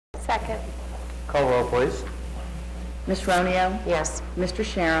Second. Call roll, please. Ms. Romeo? Yes. Mr.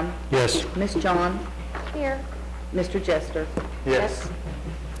 Sharon? Yes. Ms. John? Here. Mr. Jester? Yes.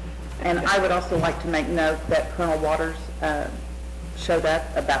 And I would also like to make note that Colonel Waters showed up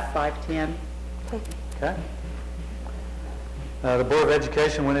about 5:10. Okay. The Board of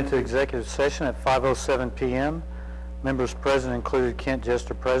Education went into executive session at 5:07 p.m. Members present included Kent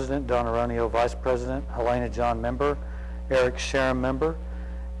Jester, President, Don Aronio, Vice President, Helena John, Member, Eric Sharon, Member,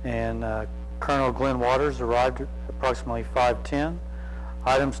 and Colonel Glenn Waters arrived at approximately 5:10.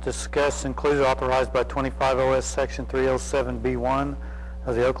 Items discussed included authorized by 25 OS Section 307B1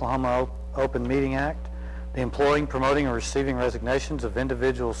 of the Oklahoma Open Meeting Act, the employing, promoting, or receiving resignations of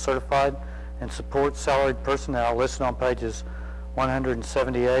individuals certified and support salaried personnel listed on pages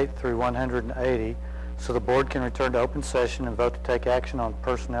 178 through 180, so the board can return to open session and vote to take action on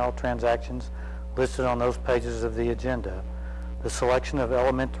personnel transactions listed on those pages of the agenda. The selection of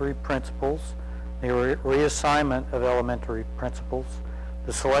elementary principals, the reassignment of elementary principals,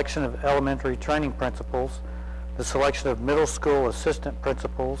 the selection of elementary training principals, the selection of middle school assistant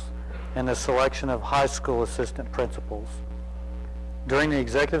principals, and the selection of high school assistant principals. During the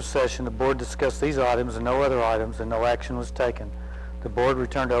executive session, the board discussed these items and no other items, and no action was taken. The board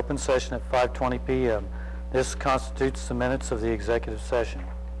returned to open session at 5:20 p.m. This constitutes the minutes of the executive session.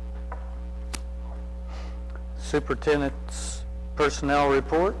 Superintendent's personnel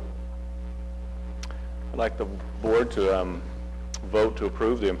report. I'd like the board to vote to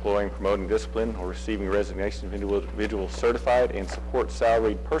approve the employing, promoting, discipline, or receiving resignation of individuals certified and support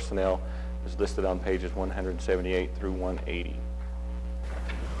salaried personnel as listed on pages 178 through 180.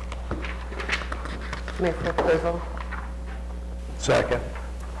 Move for approval. Second.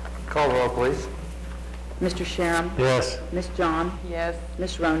 Call roll, please. Mr. Sharon? Yes. Ms. John? Yes.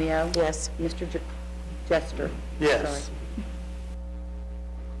 Ms. Romeo? Yes. Mr. Jester? Yes. Sorry.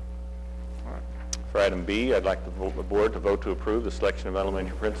 For item B, I'd like the board to vote to approve the selection of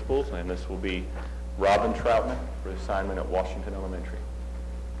elementary principals, and this will be Robin Troutman for assignment at Washington Elementary.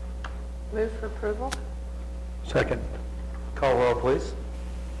 Move for approval. Second. Call roll, please.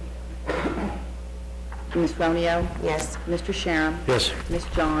 Ms. Romeo? Yes. Mr. Sharon? Yes. Ms.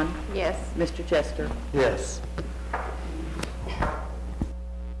 John? Yes. Mr. Jester? Yes.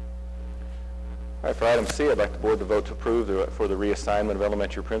 All right, for item C, I'd like the board to vote to approve for the reassignment of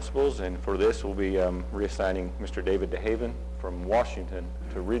elementary principals, and for this we'll be reassigning Mr. David DeHaven from Washington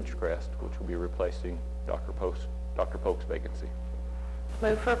to Ridgecrest, which will be replacing Dr. Polk's vacancy.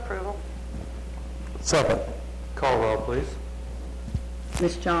 Move for approval. Second. Call roll, please.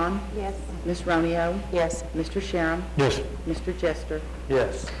 Ms. John? Yes. Ms. Romeo? Yes. Mr. Sharon? Yes. Mr. Jester?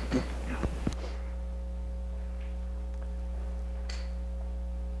 Yes.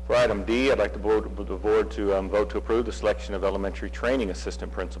 For item D, I'd like the board to vote to approve the selection of elementary training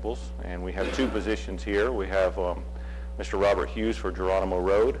assistant principals, and we have two positions here. We have Mr. Robert Hughes for Geronimo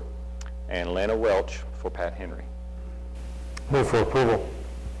Road and Lana Welch for Pat Henry. Move for approval.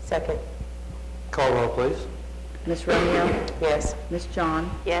 Second. Call roll, please. Ms. Romeo? Yes. Ms. John?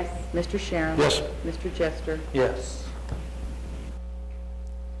 Yes. Mr. Sharon? Yes. Mr. Jester? Yes.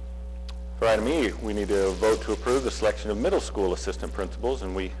 For item E, we need to vote to approve the selection of middle school assistant principals,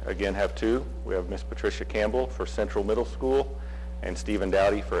 and we again have two. We have Miss Patricia Campbell for Central Middle School and Stephen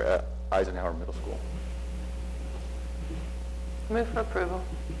Doughty for Eisenhower Middle School. Move for approval.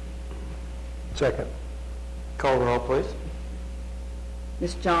 Second. Call roll, please.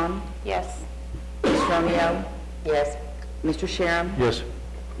 Ms. John? Yes. Ms. Romeo? Yes. Mr. Sharon? Yes.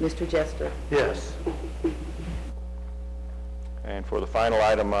 Mr. Jester? Yes. And for the final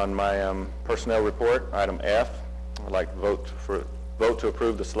item on my personnel report, item F, I'd like to vote to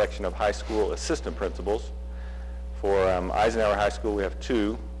approve the selection of high school assistant principals. For Eisenhower High School, we have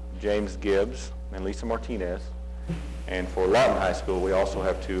two, James Gibbs and Lisa Martinez. And for Lawton High School, we also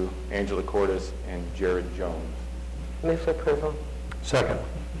have two, Angela Cordes and Jerrold Jones. Move for approval. Second.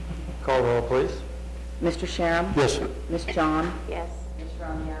 Call roll, please. Mr. Sharon? Yes. Ms. John? Yes. Ms.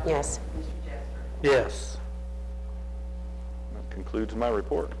 Romeo? Yes. Mr. Jester? Yes. That concludes my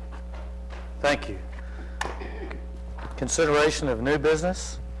report. Thank you. Consideration of new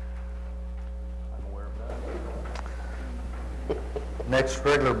business. I'm aware of that. Next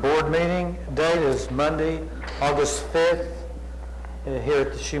regular board meeting date is Monday, August 5th, here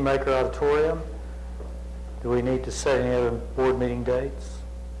at the Shoemaker Auditorium. Do we need to set any other board meeting dates?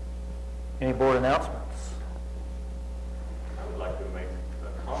 Any board announcements? I would like to make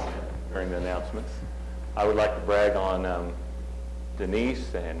a comment during the announcements. I would like to brag on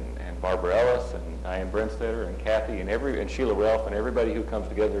Denise and Barbara Ellis and Diane Brinstetter and Kathy and Sheila Ralph and everybody who comes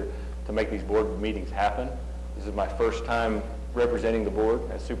together to make these board meetings happen. This is my first time representing the board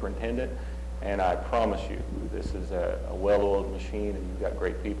as superintendent, and I promise you, this is a well-oiled machine, and you've got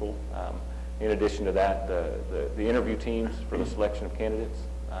great people. In addition to that, the interview teams for the selection of candidates,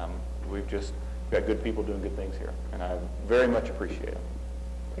 we've got good people doing good things here, and I very much appreciate them.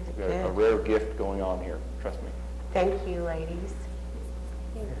 We've got a rare gift going on here, trust me. Thank you, ladies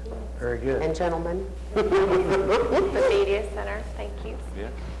Very good. and gentlemen. The media center, thank you. Yeah.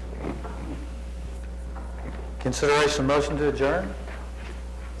 Consideration motion to adjourn?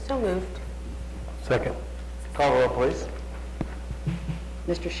 So moved. Second. Call roll, please.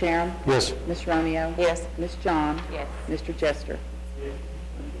 Mr. Sharon? Yes. Ms. Romeo? Yes. Ms. John? Yes. Mr. Jester?